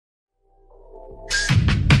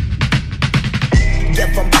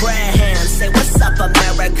give them prayer hands. Say what's up,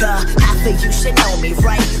 America. Half of you should know me,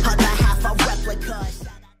 right? Other half a replica.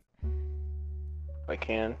 I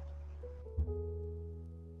can.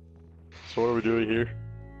 So what are we doing here?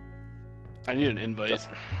 I need an invite.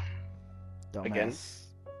 Dumbass. Again?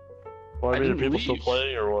 Well, I mean, are people leave. still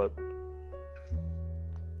playing or what?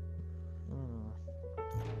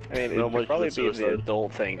 I mean, No, it'd Mike, probably that's be the suicide.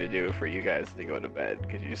 adult thing to do for you guys to go to bed,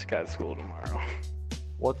 because you just got school tomorrow.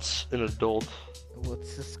 What's an adult?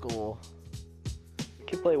 What's the school? You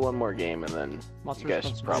can play one more game and then you guys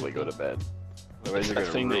should probably go to bed. Otherwise you're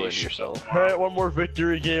gonna ruin yourself. Alright, one more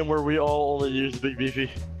victory game where we all only use Big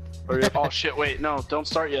Beefy. Oh shit, wait, no, don't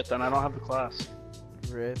start yet then, I don't have the class.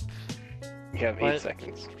 Rip. You have 8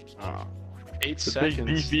 seconds. Oh. 8 The seconds. Big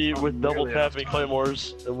Beefy I'm with double nearly out of tapping time.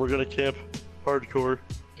 claymores, and we're gonna camp hardcore.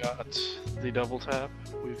 Got the double tap,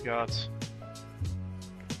 we've got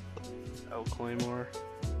El Claymore,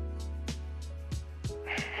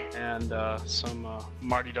 and some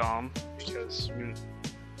Marty Dom, because we need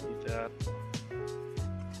that.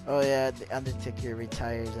 Oh yeah, the Undertaker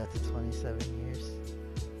retires after 27 years.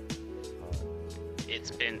 It's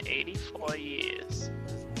been 84 years.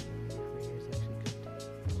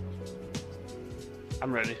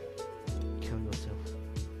 I'm ready. Kill yourself.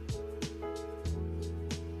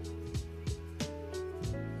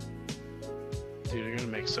 Dude, you're gonna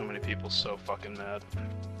make so many people so fucking mad.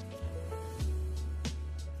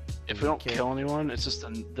 If we don't kill anyone, it's just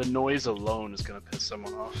the noise alone is gonna piss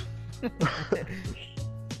someone off.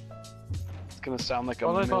 It's gonna sound like a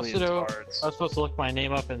million cards. I was supposed to look my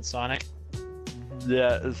name up in Sonic.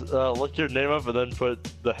 Yeah, look your name up and then put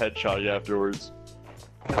the headshot afterwards.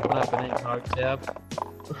 Open up an incog tab.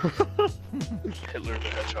 Hitler the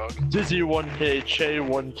Hedgehog. Dizzy 1K, Che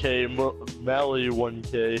 1K, Mally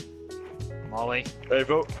 1K. Molly. Hey,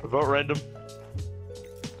 vote random.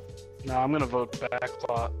 No, I'm gonna vote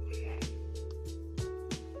backlot.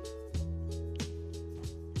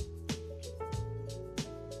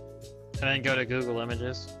 And then go to Google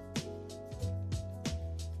Images.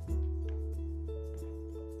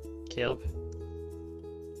 Caleb.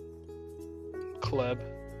 Kleb.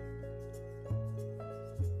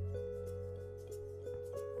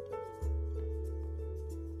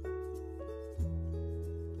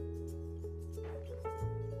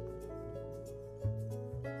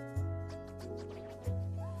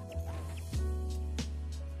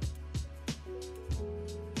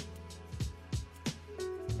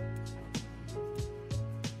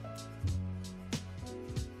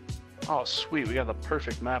 Oh sweet, we got the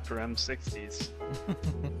perfect map for M60s.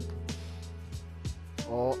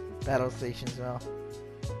 Oh, battle stations now.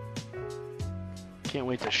 Can't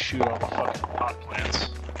wait to shoot all the fucking pot plants.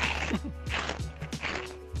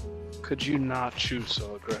 Could you not chew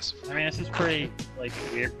so aggressively? I mean, this is pretty, like,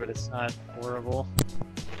 weird, but it's not horrible.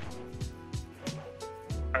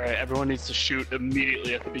 Alright, everyone needs to shoot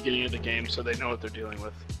immediately at the beginning of the game so they know what they're dealing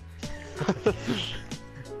with.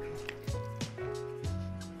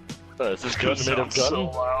 Is this gun made of gun? So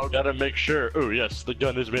loud. Gotta make sure. Oh yes, the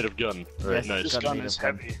gun is made of gun. Alright, Yes, nice. This gun is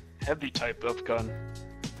heavy type of gun.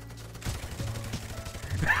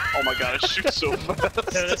 Oh my god, it shoots so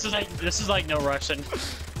fast. No, this is like no Russian.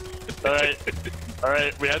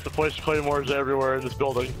 Alright, we have to place claymores everywhere in this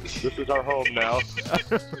building. This is our home now.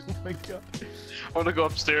 Oh my god. I wanna go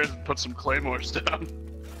upstairs and put some claymores down.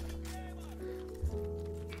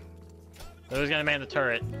 Who's gonna man the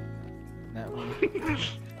turret? Not me.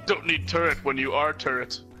 Don't need turret when you are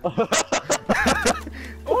turret. Oh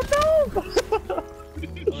no!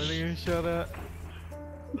 What are you gonna shout at?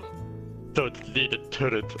 Don't need a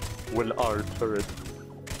turret when our turret.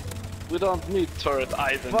 We don't need turret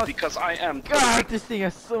Ivan Fuck. because I am turret. God, this thing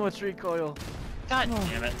has so much recoil. God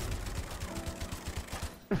damn it.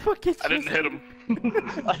 Fuck it. I didn't hit him.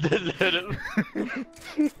 I didn't hit him.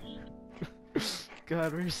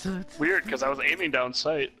 God, we're so Weird, because I was aiming down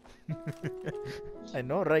sight. I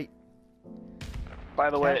know, right? By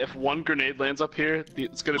the way, if one grenade lands up here,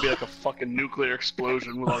 it's gonna be like a fucking nuclear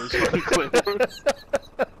explosion with all these fucking claymores.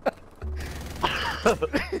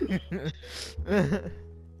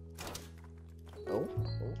 Oh,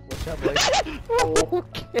 watch out, boy. Oh,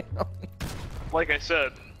 okay. Like I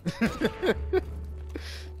said.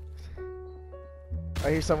 I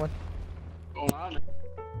hear someone. Going on.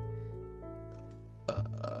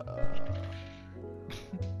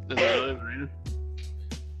 Is that really Marina?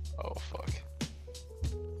 Oh fuck.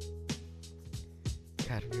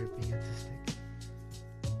 God, we were being autistic.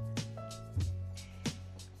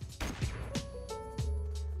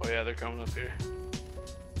 Oh yeah, they're coming up here.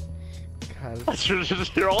 God. I should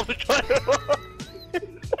just hear all the claymores.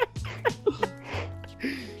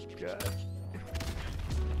 God.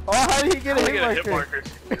 How do you get a hit Get marker?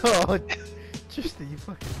 Oh, Tristan, you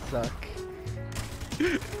fucking suck.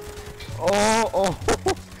 Oh.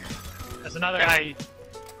 There's another guy.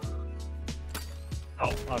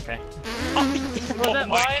 Oh, okay. Was that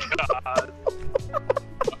mine? God.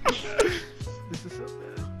 This is so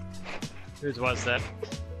bad. Whose was that?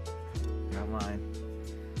 Not mine.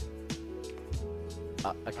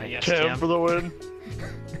 Okay. Yes, Cam for the win.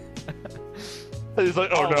 He's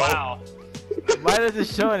like, oh no. Wow. Mine doesn't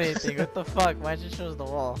show anything. What the fuck? Mine just shows the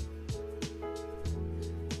wall.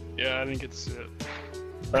 Yeah, I didn't get to see it.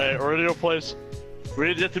 Alright, we're gonna go place. We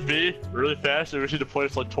need to get to B really fast, and we need to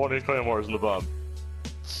place like 20 claymores in the bomb.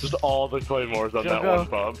 Just all the claymores on that one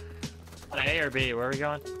bomb. On A or B? Where are we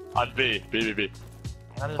going? On B. B.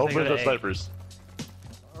 How does it Hopefully go to they're A? snipers.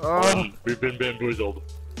 Oh, We've been bamboozled.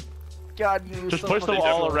 God, you Just so place them fucking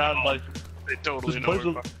all slow. around, like, They totally Just know place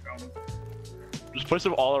we're them- fucking going. just place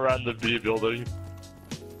them all around the B building.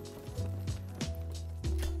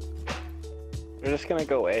 We're just gonna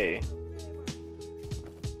go A.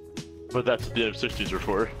 But that's what the M60s are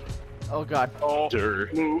for. Oh god. Oh,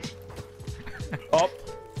 Sure. move. Oh,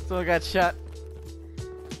 Someone got shot.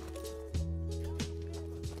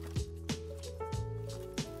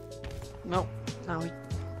 No. No.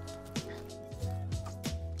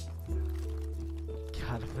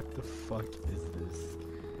 God, what the fuck is this?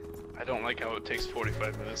 I don't like how it takes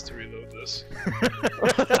 45 minutes to reload this.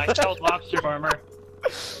 I killed lobster farmer.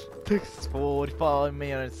 Takes 40 following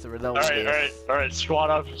me on its reload. alright, squad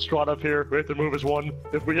up here. We have to move as one.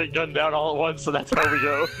 If we get gunned down all at once, so that's how we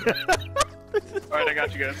go. Alright, I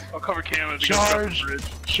got you guys. I'll cover Cam as you Charge! guys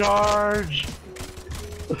jump Charge!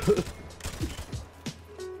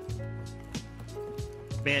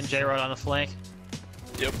 Me and J-Rod on the flank.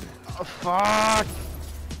 the bridge. Yep. Oh, fuck!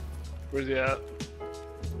 Where's he at?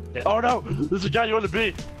 Oh no! There's a guy you want to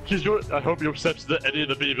be! He's going. I hope he accepts any of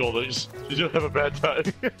the B buildings. He's gonna have a bad time.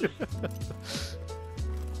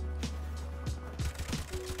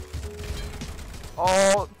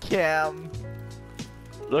 Oh, Cam.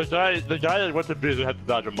 the guy that went to B had to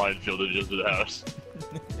dodge a minefield and into the house.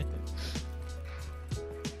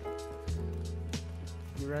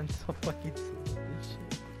 You run so fucking slow. This shit.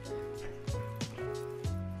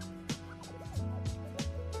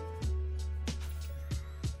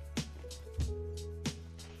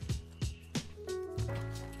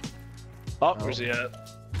 Oh, Where's he at?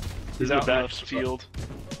 he's Out in back. the field.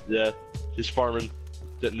 Yeah, he's farming,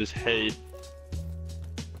 getting his hay.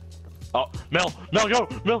 Oh, Mel, go,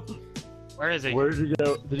 Mel. Where is he? Where did he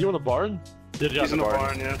go? Did he go in the barn? Did he He's in the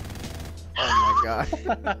barn, yeah. Oh my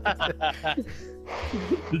god.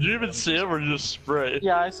 Did you even see him or just spray?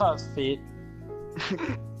 Yeah, I saw his feet.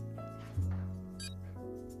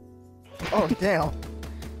 Oh, damn.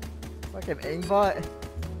 Fucking aimbot.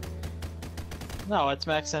 No, it's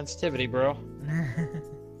max sensitivity, bro.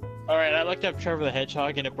 Alright, I looked up Trevor the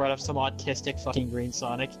Hedgehog and it brought up some autistic fucking green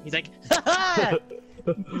Sonic. He's like, haha!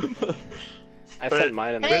 I sent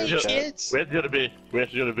mine in the Hey, group chat. kids! We have to go to B. We have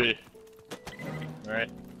to go to B. Alright.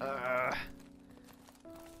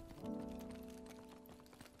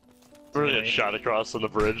 We're gonna get shot across on the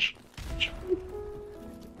bridge.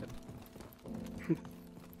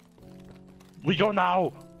 We go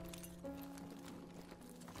now!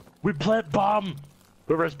 We plant bomb!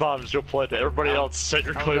 Whoever has bombs, you'll plant it. Everybody else, set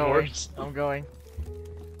your claymores. I'm going.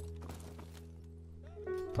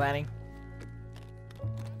 Planning.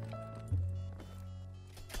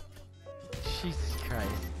 Jesus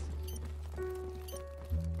Christ.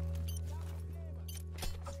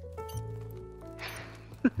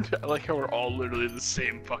 I like how we're all literally the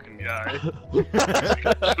same fucking guy. The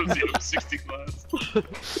M60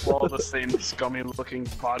 class. We're all the same scummy looking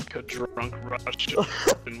vodka drunk Russian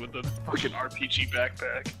with the fucking RPG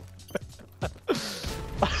backpack.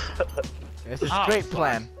 It's a Oh, great fuck.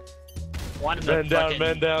 plan. One in the Man down, fucking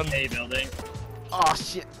man down. A building. Oh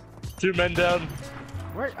shit. 2 men down.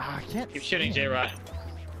 Where? Oh, I can't. Keep shooting, see him. J-Rod.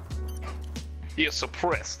 He is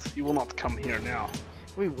suppressed. He will not come here now.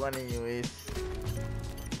 We won anyways.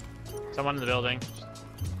 Someone in the building.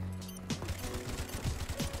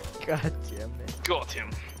 God damn it. Got him.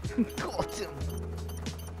 Got him.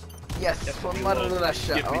 Yes, That's for what we Mother love.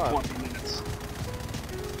 Russia. Give me Oh, 20 minutes.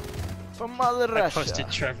 for Mother I Russia. posted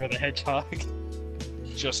Trevor the Hedgehog.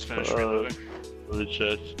 Just finished reloading. Let me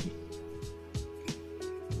check.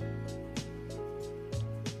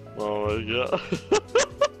 Oh my god.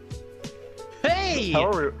 Hey! How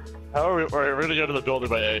are we? Alright, we're gonna go to the building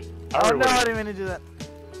by A. How Oh are we no, I winning? didn't mean to do that.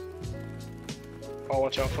 Oh,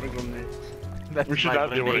 watch out for a grenade. That's We should my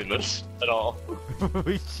not be grenade. winning this at all.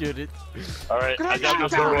 We shouldn't. Alright, I got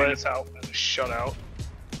this Throw away. this out and shut out.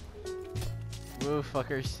 Woo,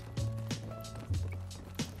 fuckers.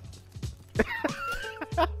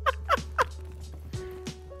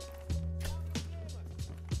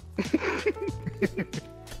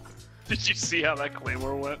 Did you see how that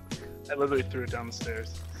claymore went? I literally threw it down the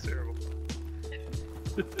stairs. It's terrible.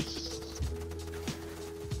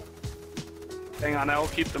 Hang on, I'll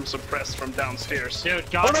keep them suppressed from downstairs. Dude,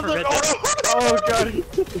 God forbid that. Oh god.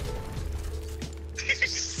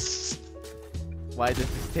 Why does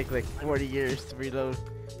this take like 40 years to reload?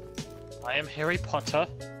 I am Harry Potter.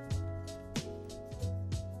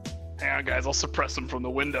 Hang on, guys, I'll suppress them from the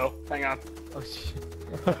window. Hang on. Oh shit.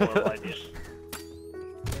 Horrible idea.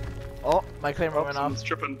 Oh, my claymore went off. Someone's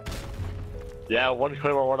tripping. Yeah, one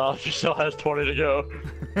claymore went off. He still has 20 to go.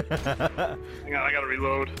 Hang on, I gotta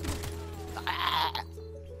reload.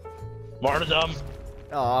 Martyrdom.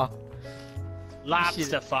 Aw.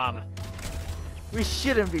 Lobster farm. We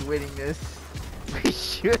shouldn't be winning this. We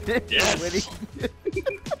shouldn't be winning this.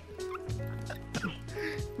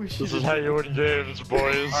 This is how you win games,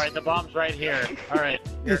 boys. Alright, the bomb's right here. Alright,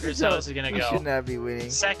 here's how this is gonna We go. should not be winning.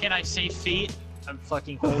 Second I see feet, I'm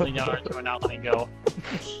fucking holding on to and not letting go.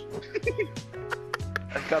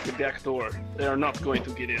 I've got the back door. They are not going to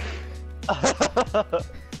get in. I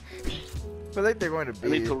feel like they're going to I be.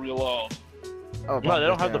 need to reload. Oh, No, they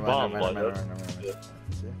don't have the never mind, bomb, never like mind, never mind, never mind.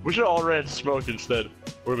 We should all ran smoke instead.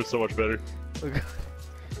 Would have been so much better.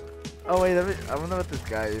 Oh wait, I wonder what this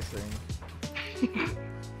guy is saying.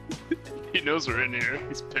 He knows we're in here.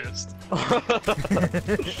 He's pissed.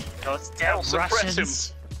 Those damn suppress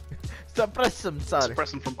Russians. Suppress him, son.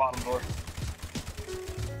 Suppress him from bottom door.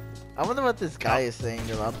 I wonder what this guy is saying,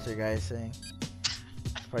 the lobster guy is saying.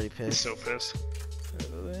 He's pretty He's pissed. so pissed.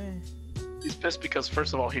 Really? He's pissed because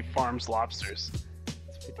first of all, he farms lobsters.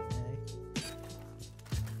 It's pretty nice.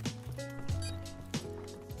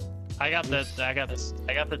 I got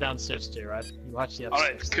the downstairs too, right? You watch the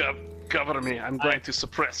upstairs. Alright, cover me. I'm going to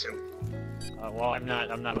suppress him. Well, I'm not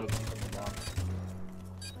moving from the bomb.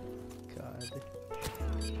 God.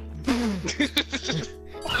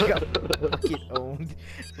 Got fucking owned.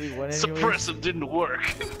 We won anyway. Suppress him didn't work.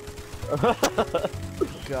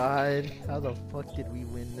 God, how the fuck did we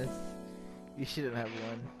win this? We shouldn't have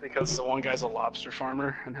won. Because the one guy's a lobster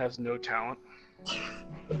farmer and has no talent.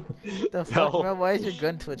 The fuck, man? Why is your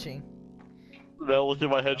gun twitching? Now look at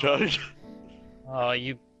my hedgehog. Oh,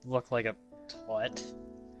 you look like a twat.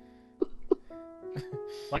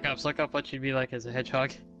 Look up what you'd be like as a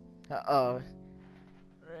hedgehog. Uh-oh.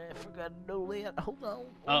 I forgot no layout. Hold on.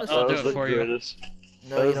 I'll do it for you. No,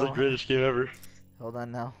 That you was the don't. greatest game ever. Hold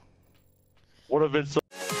on now. Would have been so